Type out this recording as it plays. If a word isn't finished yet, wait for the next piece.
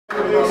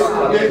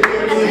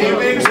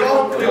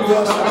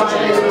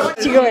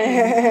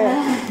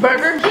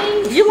Burger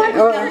King? You like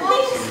Burger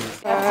King?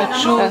 To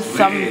choose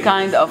some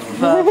kind of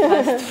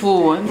fast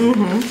food.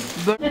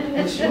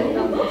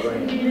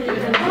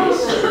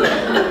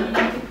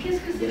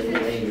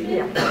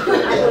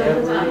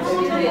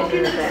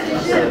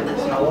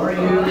 How are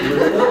you?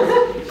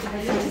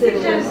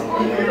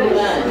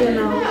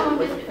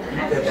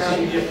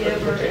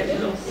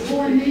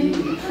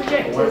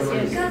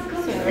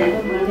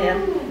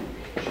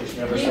 She's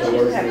never so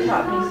worried.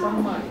 Taught me so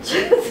much.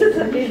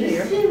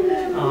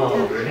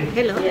 Oh, really?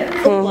 Hello.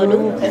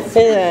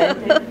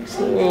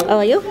 How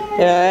are you?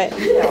 Right.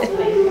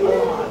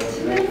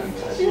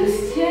 Le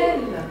ciel.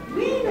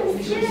 Oui, le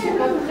ciel. Je ne suis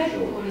pas prête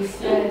pour le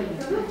ciel.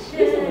 Et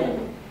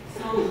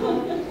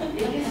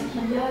qu'est-ce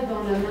qu'il y a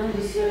dans la main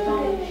de ce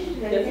temps?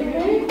 Tous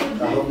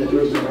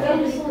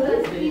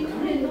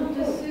les noms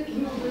de ceux qui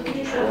m'ont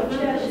donné la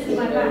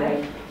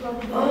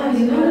oh,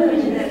 les noms.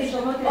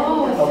 Oh,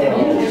 c'est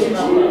bon.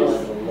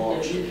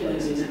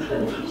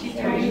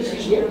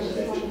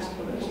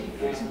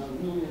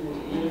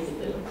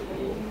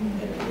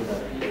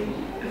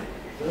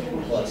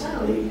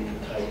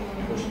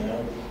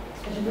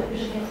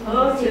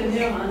 Oh, c'est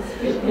dur, hein.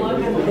 Moi,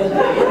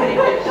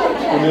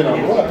 On est dans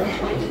quoi, hein?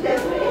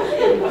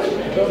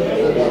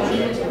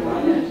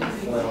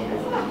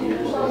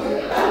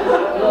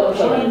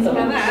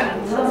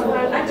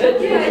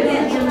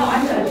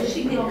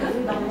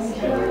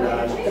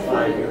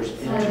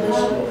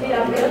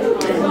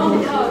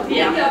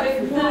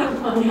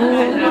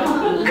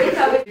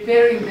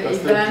 Preparing the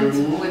event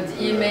with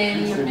email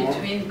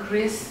between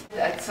Chris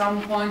at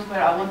some point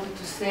where I wanted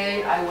to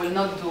say I will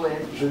not do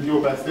it. Je dis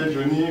au pasteur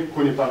Johnny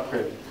qu'on n'est pas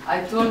prêt.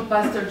 I told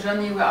Pastor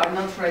Johnny we are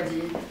not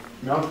ready.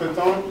 Mais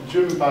entre-temps,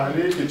 Dieu me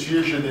parlait que tu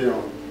es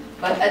Gédéon.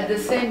 But at the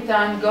same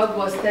time, God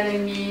was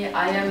telling me,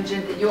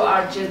 you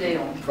are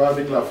Gedeon. Va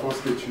avec la force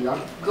que tu as.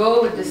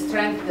 Go with the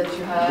strength that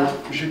you have.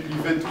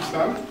 J'écrivais tout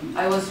ça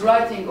I was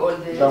writing all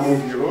this dans mon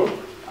bureau.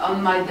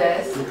 on my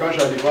desk. Et quand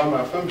j'allais voir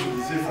ma femme, je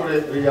disais, il faut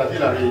regarder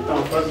la réalité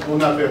en face. On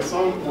n'a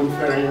personne, on ne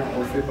fait rien,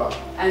 on ne fait pas.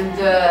 And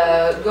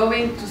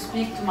going to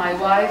speak to my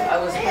wife, I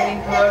was telling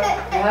her,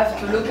 you have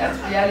to look at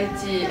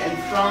reality in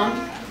front.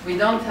 We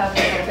don't have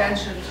the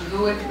potential to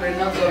do it, we're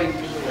not going to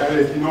do it. Elle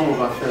a dit non, on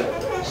va faire.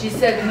 She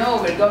said,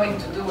 no, we're going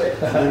to do it.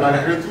 Mais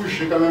malgré tout,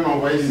 j'ai quand même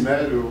envoyé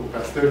l'email au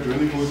pasteur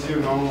Johnny pour dire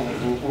non,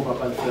 on ne va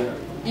pas le faire.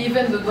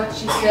 Even with what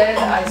she said,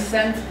 I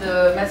sent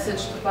the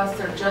message to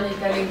Pastor Johnny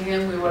telling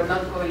him we were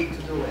not going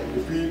to do it.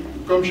 Et puis,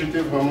 comme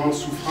j'étais vraiment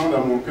souffrant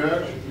dans mon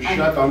cœur,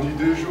 j'ai attendu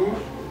 2 jours.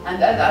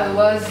 And as I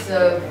was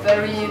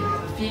very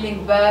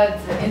feeling bad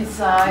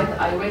inside,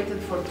 I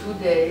waited for 2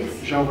 days.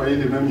 J'ai envoyé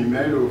les mêmes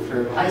emails au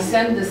frère. I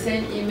sent the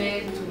same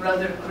email to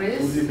Brother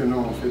Chris Il dit que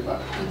non, on ne fait pas.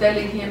 to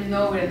telling him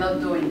no, we're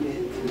not doing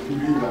it. Et puis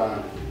lui, il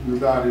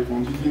nous a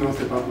répondu, dit non,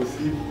 c'est pas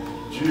possible,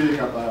 Dieu est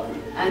capable.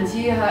 And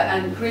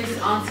Chris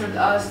answered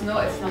us, no,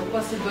 it's not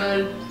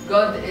possible,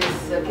 God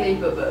is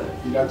capable.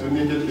 Il a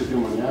donné quelques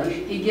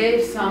témoignages. He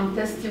gave some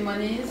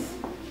testimonies.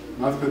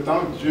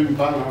 Entre-temps, Dieu me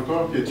parle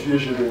encore que tu es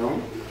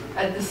Gédéon.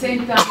 At the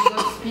same time,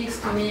 God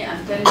speaks to me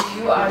and tells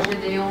me, you are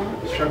Gedeon.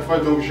 Chaque fois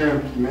donc j'ai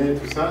imprimé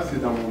tout ça,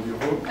 c'est dans mon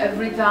bureau.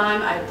 Every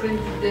time I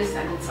printed this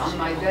and it's on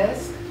my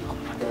desk.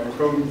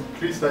 Comme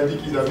Chris a dit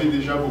qu'ils avaient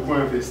déjà beaucoup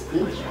investi.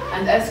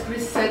 And as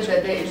Chris said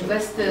that they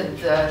invested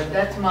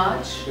that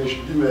much. Et je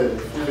dis mais il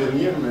faut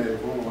venir, mais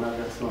bon, on a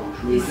personne.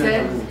 He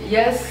said,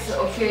 yes,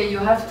 okay, you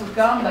have to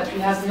come, but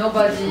we have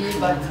nobody,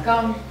 but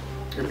come.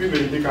 Et puis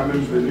il est quand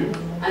même venu.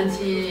 And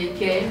he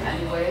came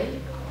anyway.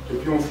 Et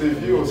puis on s'est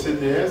vu au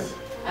CTS.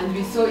 And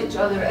we saw each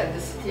other at the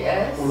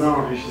CTS. On a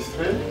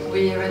enregistré.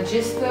 We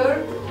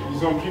registered.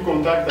 Ils ont pris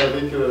contact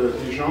avec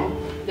des gens.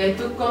 They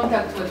took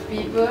contact with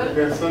people.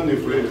 Personne ne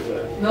voulait le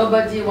faire.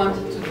 Nobody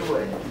wanted to do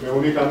it. Mais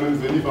on est quand même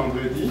venu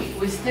vendredi.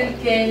 We still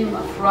came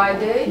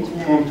Friday pour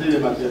monter les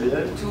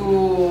matériels.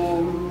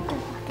 To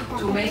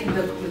make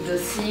the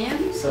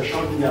scene.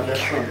 Sachant qu'il n'y a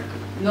personne.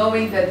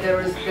 Knowing that there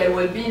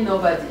will be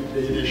nobody.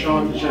 Et les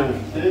gens que j'ai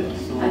invités qui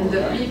sont. And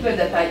the people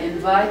that I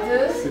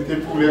invited.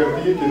 C'était pour leur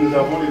dire que nous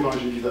avons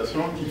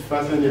l'évangélisation, qu'ils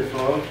fassent un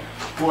effort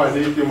pour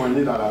aller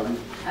témoigner dans la rue.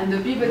 And the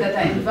people that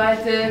I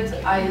invited,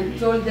 I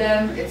told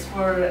them it's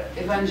for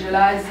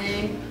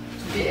evangelizing,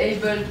 to be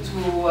able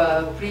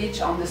to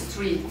preach on the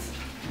streets.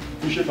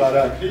 Puis j'ai parlé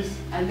à Chris.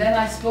 And then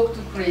I spoke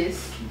to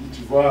Chris.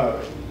 Tu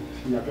vois,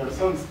 il n'y a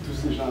personne, tous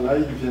ces gens-là,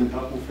 ils ne viennent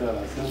pas pour faire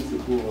la scène, c'est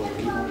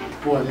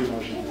pour aller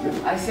évangéliser.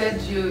 I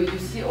said, you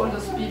see all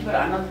those people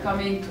are not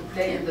coming to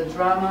play in the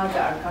drama, they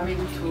are coming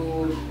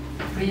to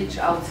preach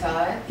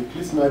outside. Et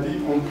Chris m'a dit,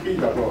 on prie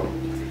d'abord.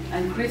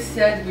 And Chris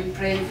said, we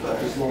pray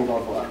first. On va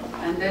voir.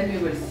 And then we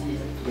will see.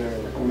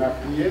 On a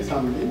prié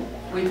samedi.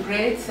 We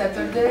prayed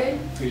Saturday.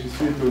 Et je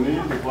suis étonné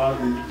de voir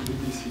des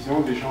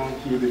décisions des gens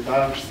qui au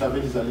départ, je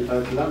savais qu'ils n'allaient pas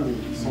être là, mais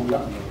ils sont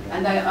là.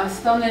 And I'm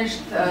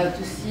astonished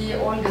to see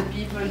all the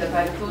people that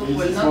I thought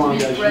will not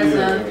be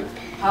present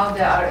how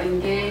they are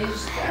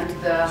engaged and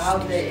how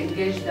they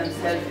engage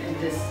themselves in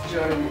this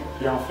journey.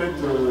 Et en fait,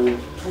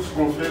 tout ce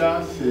qu'on fait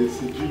là,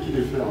 c'est Dieu qui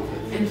le fait en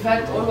fait. In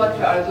fact, all what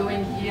we are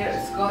doing here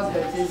is God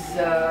that is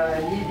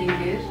leading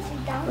it.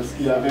 Parce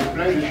qu'il y avait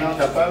plein de gens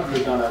capables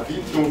dans la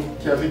ville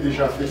qui avaient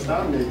déjà fait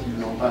ça, mais qui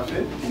ne l'ont pas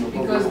fait.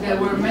 Because there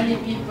were many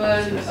people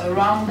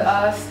around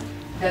us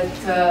that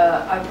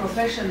are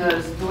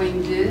professionals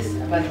doing this,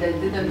 but they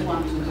didn't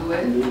want to do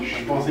it. Mais je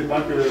ne pensais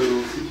pas que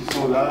ceux qui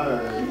sont là,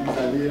 ils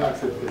allaient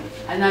accepter.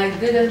 And I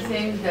didn't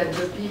think that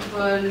the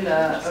people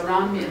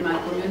around me in my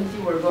community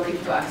were going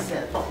to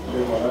accept.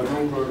 Et voilà,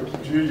 donc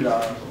Dieu il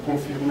a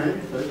confirmé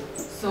en fait.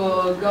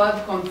 So God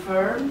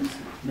confirmed.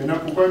 Maintenant,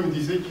 pourquoi il me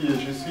disait que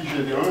je suis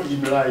Gédéon, il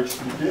me l'a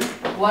expliqué.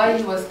 Why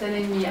he was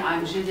telling me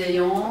I'm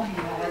Gédéon,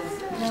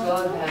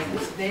 God has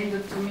explained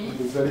it to me.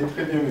 Vous allez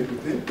très bien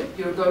m'écouter.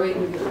 You're going to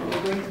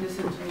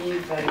listen to me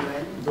very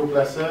well. Donc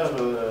la sœur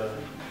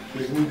qui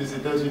est venue des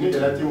États-Unis,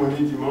 elle a témoigné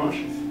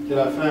dimanche qu'elle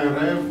a fait un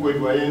rêve où elle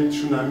voyait un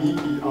tsunami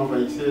qui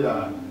envahissait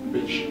la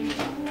Belgique.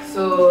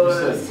 So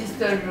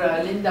Sister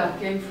Linda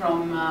came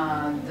from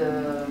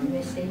the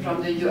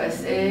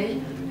USA,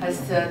 has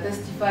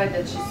testified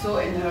that she saw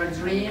in her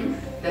dream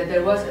that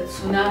there was a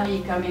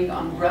tsunami coming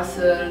on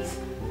Brussels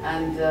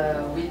and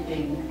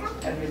weeping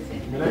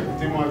everything. Mais là,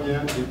 écoutez-moi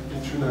bien,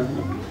 les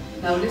tsunamis.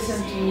 Now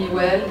listen to me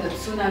well, the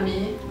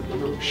tsunami.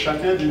 Donc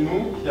chacun de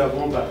nous qui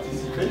avons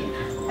participé,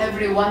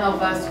 Every one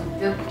of us who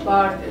took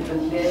part in the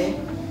play,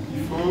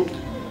 il faut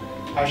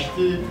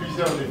acheter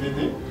plusieurs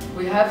DVD.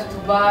 we have to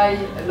buy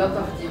a lot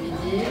of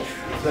DVDs.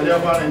 Vous allez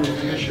avoir un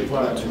DVD chez vous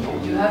à la maison.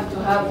 You have to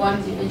have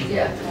one DVD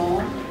at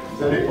home.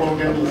 Vous allez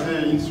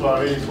organiser une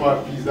soirée,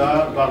 soit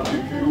pizza,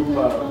 barbecue ou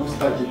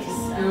spaghetti.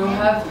 You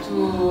have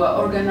to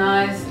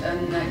organize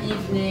an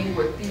evening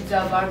with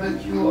pizza,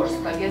 barbecue or Vous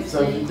spaghetti.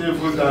 invitez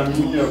vos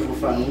amis, vos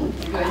familles.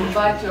 You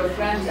invite your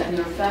friends and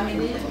your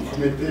family. Vous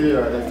mettez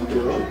la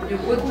vidéo. You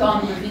put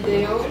on the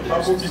video, Pas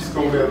pour qu'ils se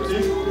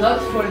convertissent. not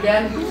for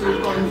them to Vous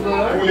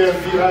convert, leur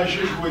direz,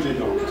 j'ai joué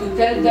dedans. to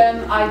tell them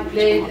I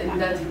played in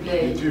that Et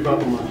play. Dieu va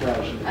commencer à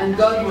agir. And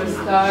God will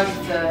start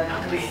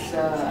his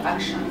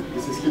action. Et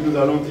c'est ce que nous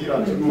allons dire à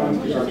tout le monde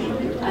qui va venir.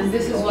 And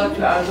this is what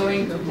we are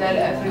going to tell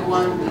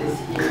everyone who is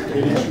here.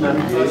 Et les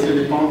tsunamis vont se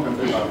répandre un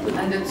peu partout.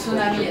 And the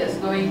tsunami is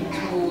going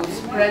to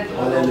spread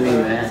all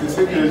over. C'est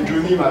ce que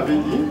Johnny m'avait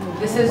dit.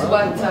 This is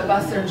what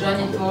Pastor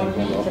Johnny told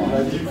me. Il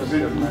m'a dit, vous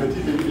êtes une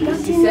petite église.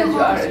 He said you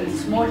are a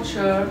small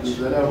church,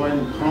 Vous allez avoir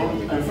une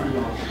grande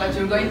influence. but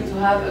you're going to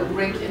have a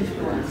great C'est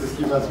influence. ce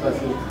qui va se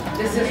passer.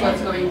 This is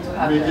what's going to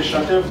Mais que happen.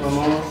 chacun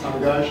vraiment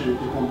s'engage et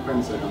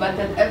comprenne cela. But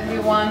that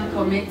everyone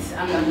commits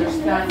and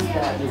understands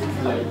that. Et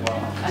vous allez voir.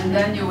 And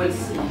then you will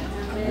see.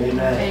 Amen.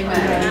 Amen.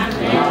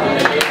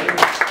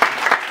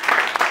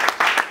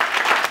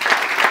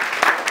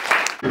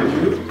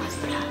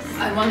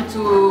 I want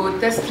to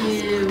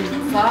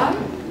testify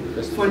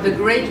for the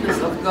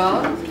greatness of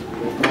God.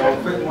 En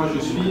fait, moi je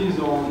suis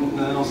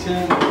un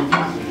ancien église,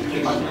 je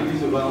fais partie de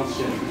l'église de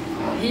Valenciennes.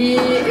 He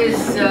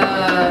is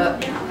an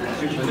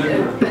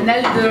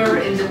elder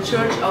in the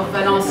church of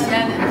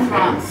Valenciennes in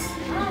France.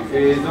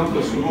 Et donc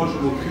souvent je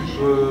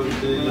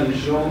m'occupe des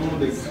gens,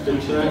 des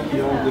chrétiens qui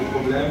ont des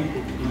problèmes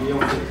pour prier en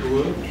fait pour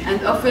eux. And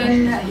often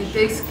he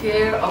takes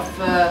care of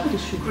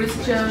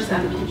Christians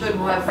and people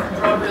who have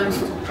problems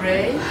to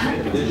pray.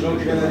 Des gens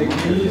qui viennent à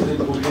l'église, des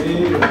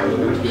drogués.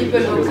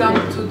 People who come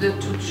to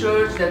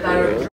church that are